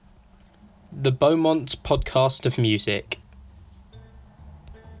the Beaumont Podcast of Music.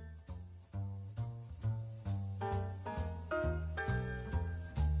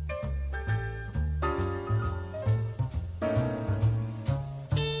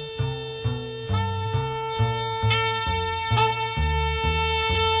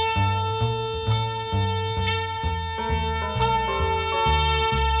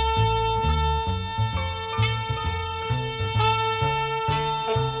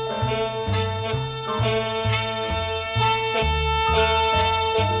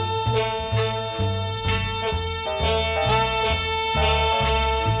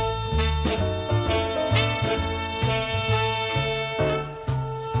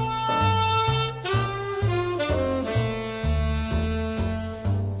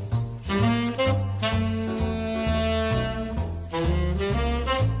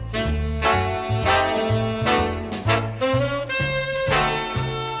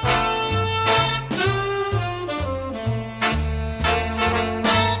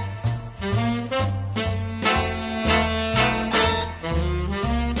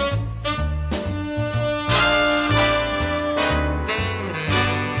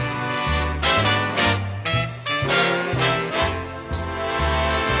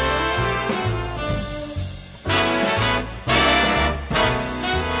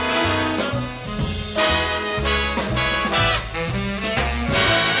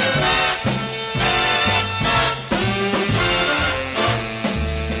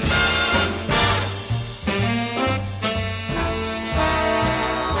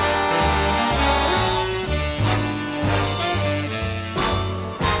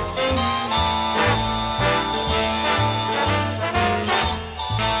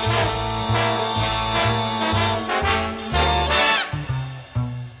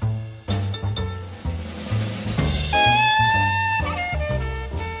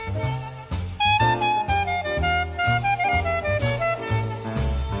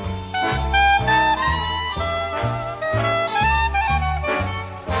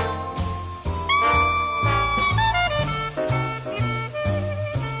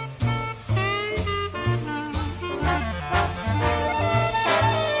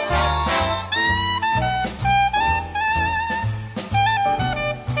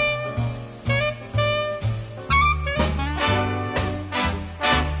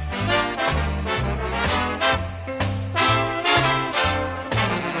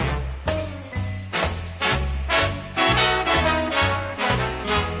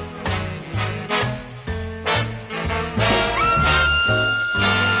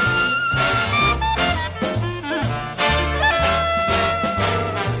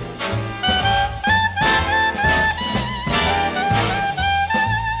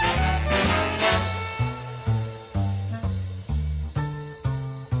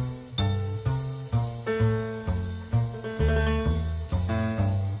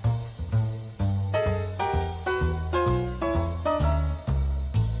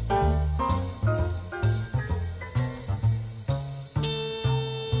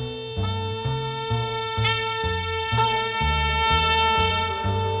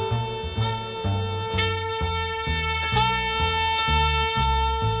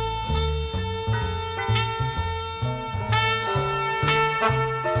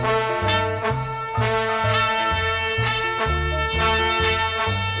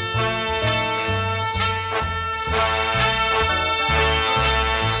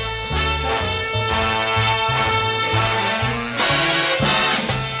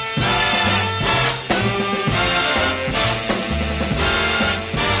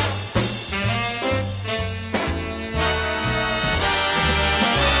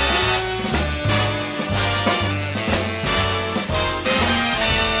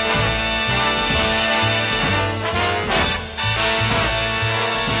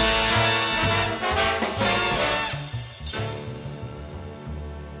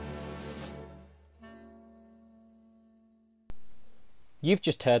 You've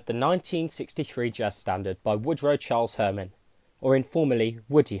just heard the 1963 jazz standard by Woodrow Charles Herman, or informally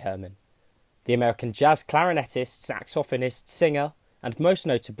Woody Herman, the American jazz clarinetist, saxophonist, singer, and most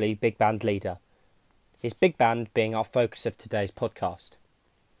notably big band leader, his big band being our focus of today's podcast.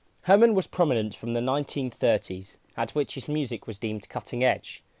 Herman was prominent from the 1930s, at which his music was deemed cutting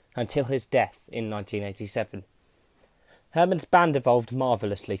edge, until his death in 1987. Herman's band evolved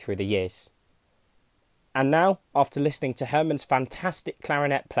marvellously through the years. And now, after listening to Herman's fantastic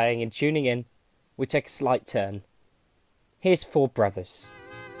clarinet playing and tuning in, we take a slight turn. Here's Four Brothers.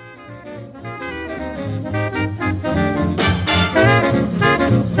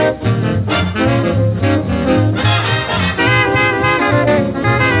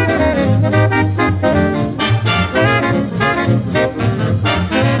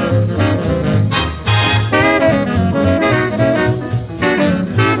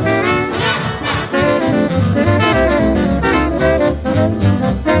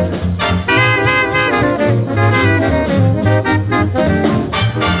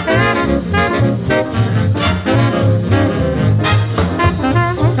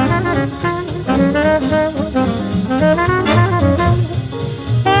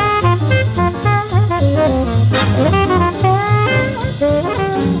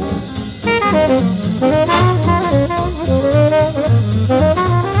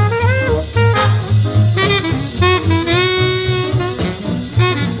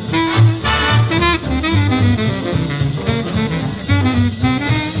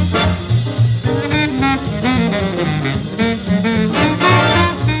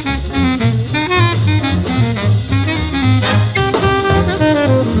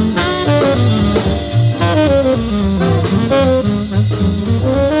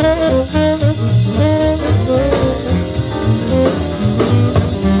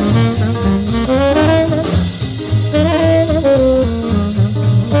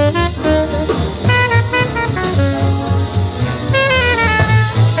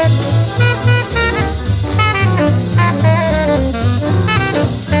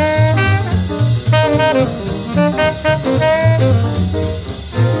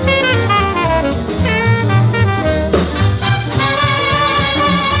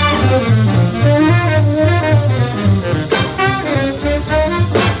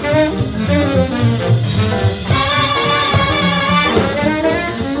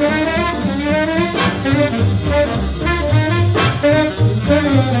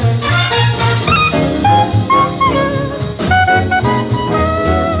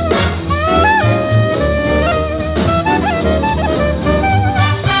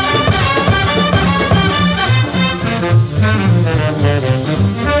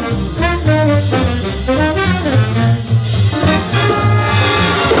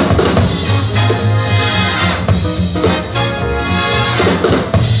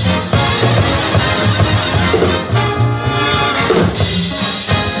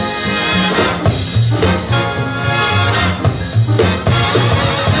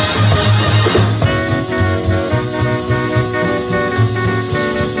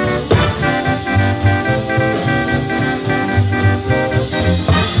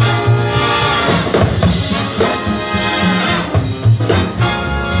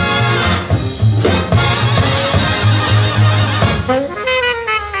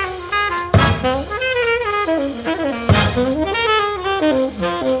 That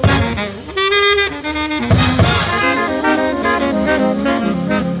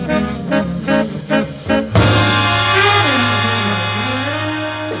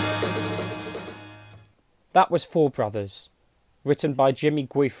was Four Brothers, written by Jimmy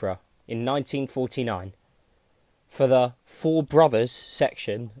Guifra in 1949, for the Four Brothers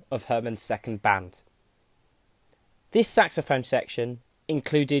section of Herman's second band. This saxophone section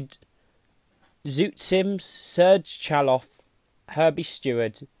included Zoot Sims, Serge Chaloff, Herbie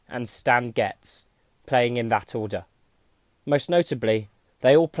Stewart and Stan Getz, playing in that order. Most notably,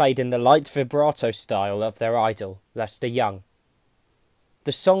 they all played in the light vibrato style of their idol, Lester Young.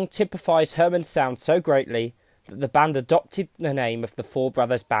 The song typifies Herman's sound so greatly that the band adopted the name of the Four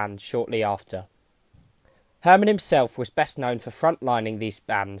Brothers Band shortly after. Herman himself was best known for frontlining these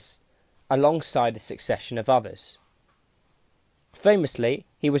bands, alongside a succession of others. Famously,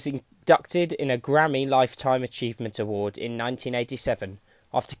 he was inducted in a Grammy Lifetime Achievement Award in 1987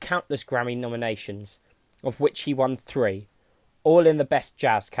 after countless Grammy nominations, of which he won 3, all in the Best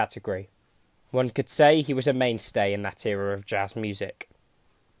Jazz category. One could say he was a mainstay in that era of jazz music.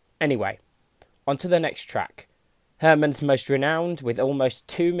 Anyway, on to the next track, Herman's most renowned with almost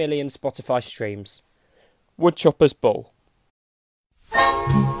 2 million Spotify streams, Woodchopper's Bull.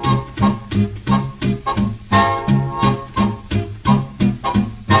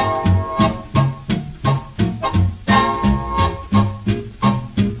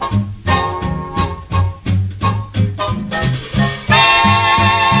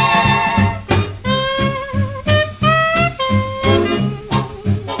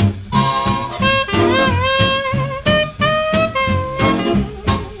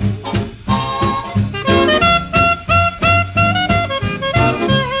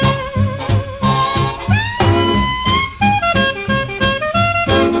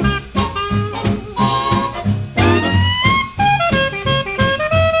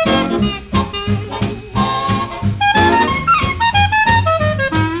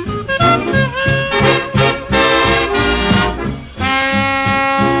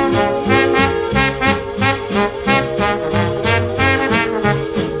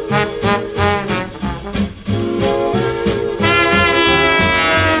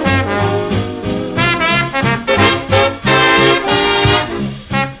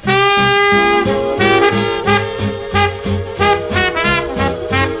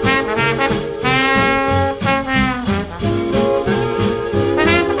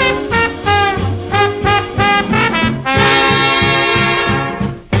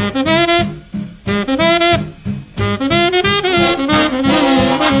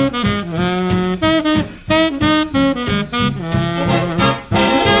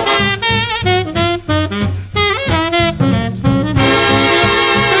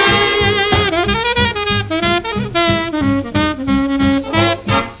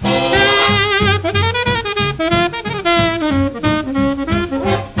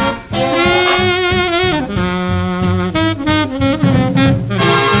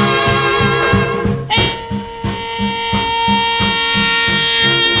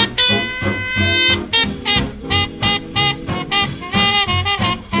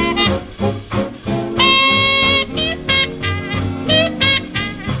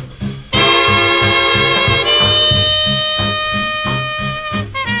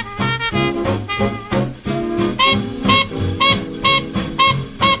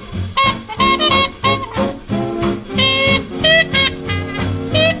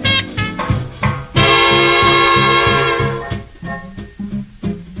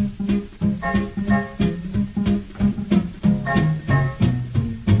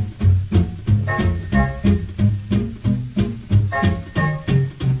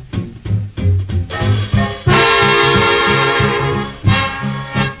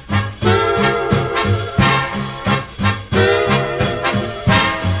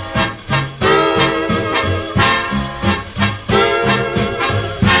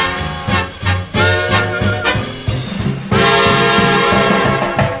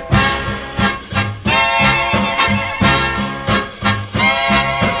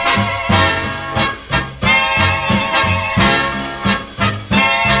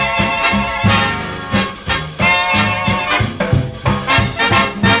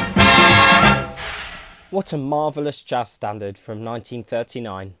 What a marvellous jazz standard from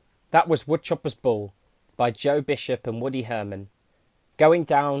 1939. That was Woodchopper's Bull by Joe Bishop and Woody Herman, going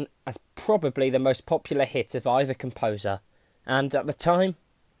down as probably the most popular hit of either composer, and at the time,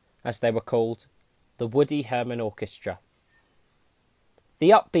 as they were called, the Woody Herman Orchestra. The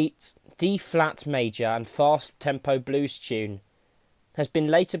upbeat D-flat major and fast-tempo blues tune has been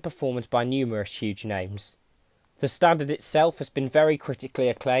later performed by numerous huge names. The standard itself has been very critically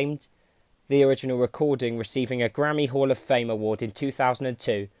acclaimed, the original recording receiving a Grammy Hall of Fame award in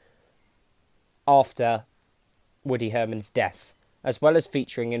 2002 after Woody Herman's death, as well as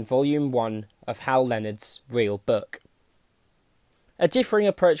featuring in Volume 1 of Hal Leonard's Real Book. A differing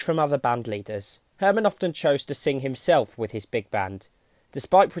approach from other band leaders, Herman often chose to sing himself with his big band,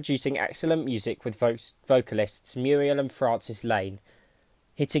 despite producing excellent music with vocalists Muriel and Francis Lane,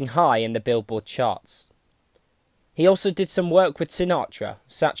 hitting high in the Billboard charts. He also did some work with Sinatra,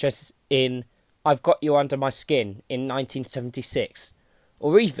 such as in I've Got You Under My Skin in 1976,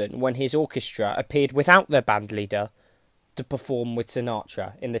 or even when his orchestra appeared without their band leader to perform with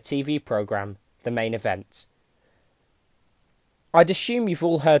Sinatra in the TV programme The Main Event. I'd assume you've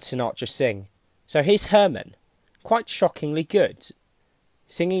all heard Sinatra sing, so here's Herman, quite shockingly good,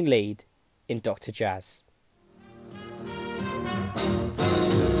 singing lead in Dr. Jazz.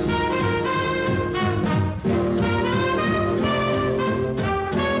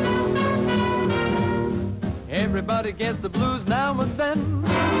 Everybody gets the blues now and then,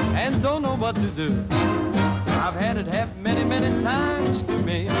 and don't know what to do. I've had it happen many, many times to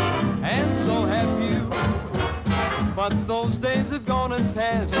me, and so have you. But those days have gone and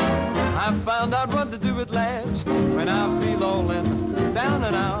passed. I've found out what to do at last. When I feel all in, down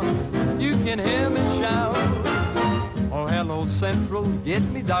and out, you can hear me shout, oh, hello, Central, get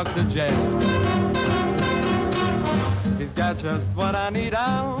me Dr. Jazz. He's got just what I need,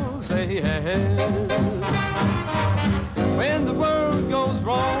 I'll say yes. When the world goes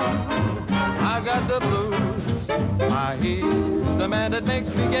wrong, I got the blues. I hear the man that makes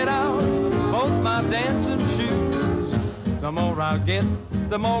me get out both my dancing shoes. The more I get,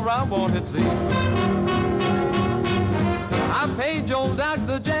 the more I want it, see. I paid old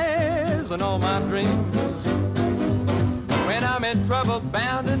Dr. Jazz and all my dreams. When I'm in trouble,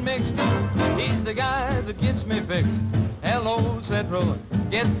 bound and mixed, he's the guy that gets me fixed. Hello, Central,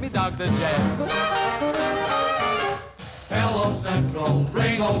 get me Dr. Jazz. Hello, Central,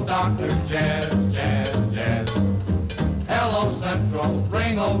 bring old Dr. Jazz, Jazz, Jazz. Hello, Central,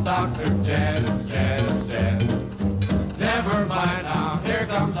 bring old Dr. Jazz, Jazz, Jazz. Never mind now, here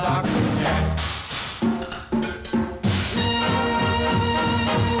comes Dr. Jazz.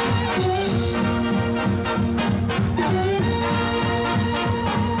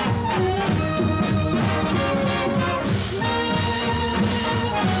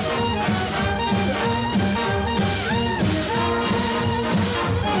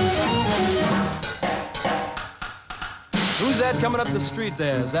 Who's that coming up the street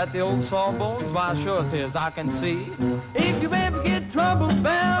there? Is that the old Sawbones? Why, sure it is, I can see. If you ever get trouble,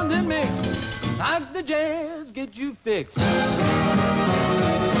 bound and mixed, Dr. Jazz get you fixed.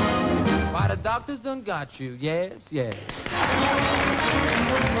 Why, the doctor's done got you, yes, yes.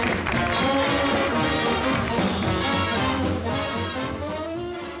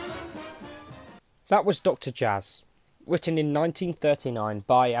 That was Dr. Jazz, written in 1939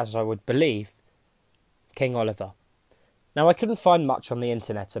 by, as I would believe, King Oliver. Now, I couldn't find much on the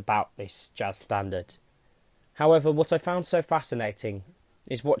internet about this jazz standard. However, what I found so fascinating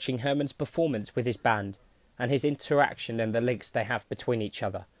is watching Herman's performance with his band and his interaction and the links they have between each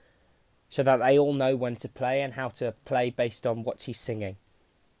other, so that they all know when to play and how to play based on what he's singing.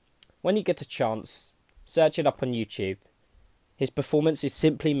 When you get a chance, search it up on YouTube. His performance is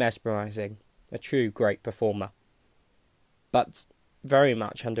simply mesmerising, a true great performer, but very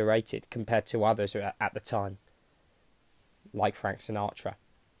much underrated compared to others at the time, like Frank Sinatra.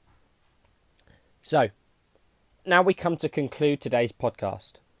 So, now we come to conclude today's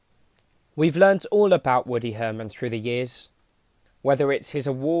podcast. We've learnt all about Woody Herman through the years, whether it's his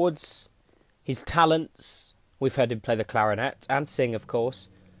awards, his talents, we've heard him play the clarinet and sing, of course,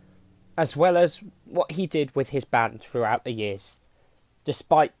 as well as what he did with his band throughout the years,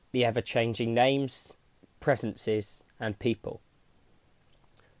 despite the ever-changing names, presences and people.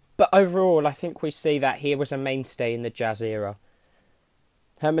 But overall, I think we see that he was a mainstay in the jazz era.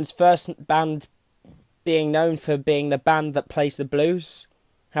 Herman's first band being known for being the band that plays the blues.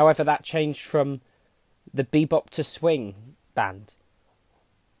 However, that changed from the bebop to swing band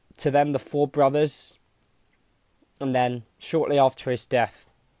to then the Four Brothers, and then shortly after his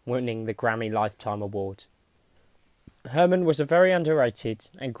death, winning the Grammy Lifetime Award. Herman was a very underrated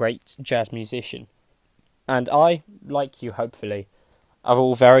and great jazz musician, and I, like you hopefully, are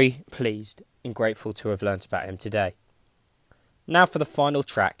all very pleased and grateful to have learnt about him today. Now for the final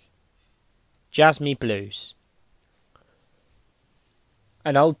track, Jazz Me Blues.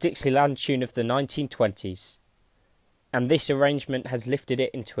 An old Dixieland tune of the 1920s, and this arrangement has lifted it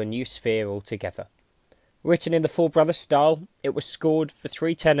into a new sphere altogether. Written in the Four Brothers style, it was scored for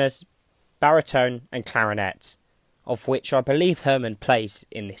three tenors, baritone and clarinet, of which I believe Herman plays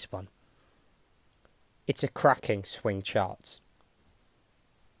in this one. It's a cracking swing chart.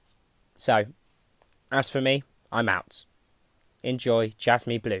 So, as for me, I'm out. Enjoy Jazz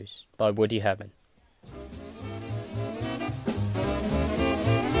Me Blues by Woody Herman.